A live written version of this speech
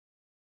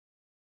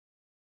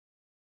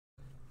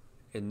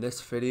In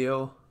this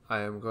video,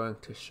 I am going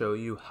to show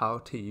you how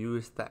to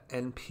use the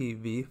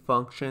NPV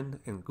function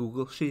in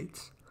Google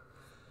Sheets.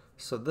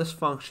 So this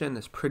function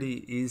is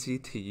pretty easy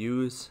to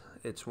use.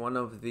 It's one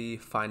of the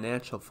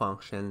financial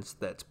functions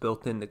that's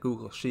built into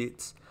Google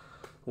Sheets.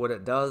 What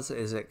it does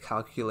is it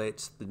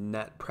calculates the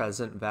net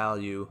present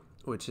value,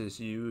 which is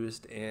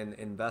used in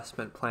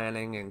investment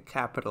planning and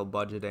capital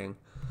budgeting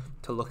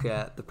to look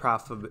at the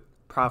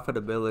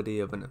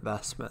profitability of an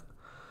investment.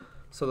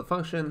 So the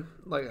function,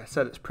 like I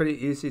said, it's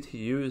pretty easy to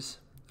use.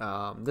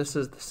 This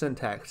is the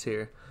syntax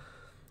here.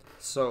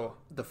 So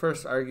the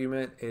first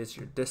argument is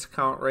your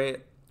discount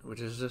rate, which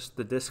is just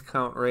the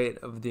discount rate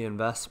of the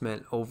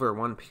investment over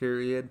one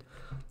period.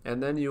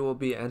 And then you will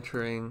be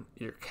entering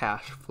your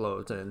cash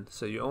flows in.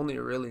 So you only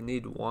really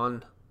need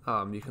one.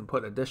 You can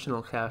put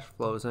additional cash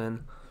flows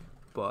in,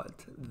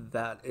 but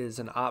that is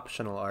an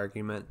optional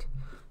argument.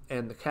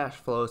 And the cash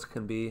flows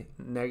can be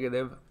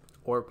negative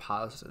or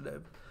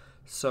positive.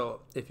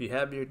 So if you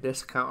have your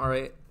discount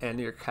rate and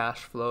your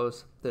cash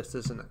flows, this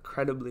is an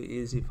incredibly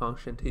easy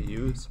function to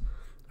use.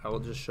 I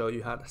will just show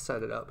you how to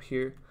set it up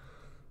here.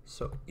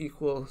 So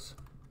equals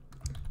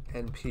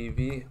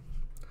NPV.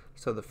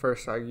 So the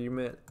first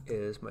argument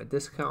is my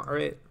discount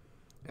rate,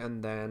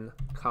 and then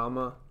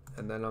comma,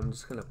 and then I'm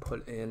just going to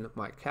put in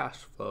my cash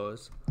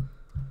flows.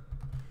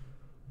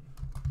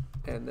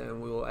 And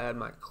then we will add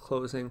my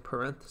closing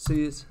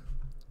parentheses,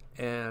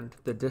 and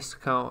the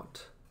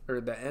discount or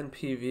the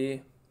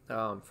NPV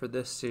for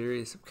this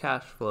series of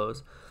cash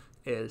flows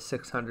is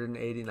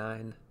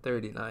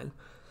 $689.39.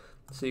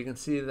 So you can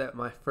see that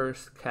my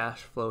first cash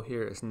flow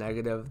here is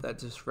negative. That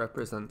just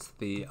represents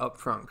the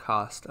upfront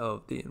cost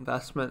of the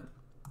investment.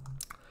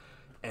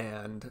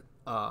 And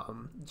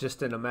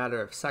just in a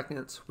matter of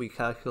seconds, we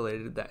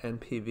calculated the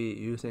NPV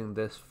using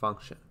this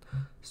function.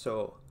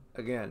 So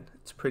again,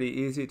 it's pretty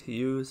easy to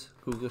use.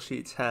 Google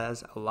Sheets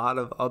has a lot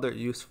of other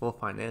useful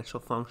financial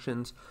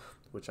functions,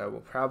 which I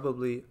will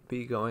probably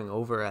be going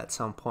over at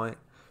some point.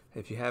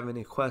 If you have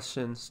any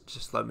questions,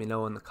 just let me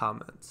know in the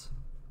comments.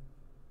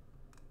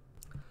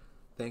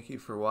 Thank you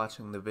for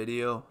watching the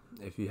video.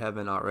 If you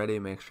haven't already,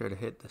 make sure to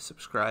hit the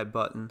subscribe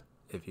button.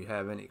 If you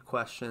have any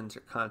questions or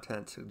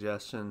content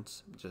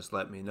suggestions, just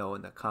let me know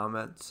in the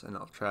comments, and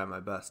I'll try my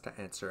best to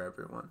answer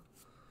everyone.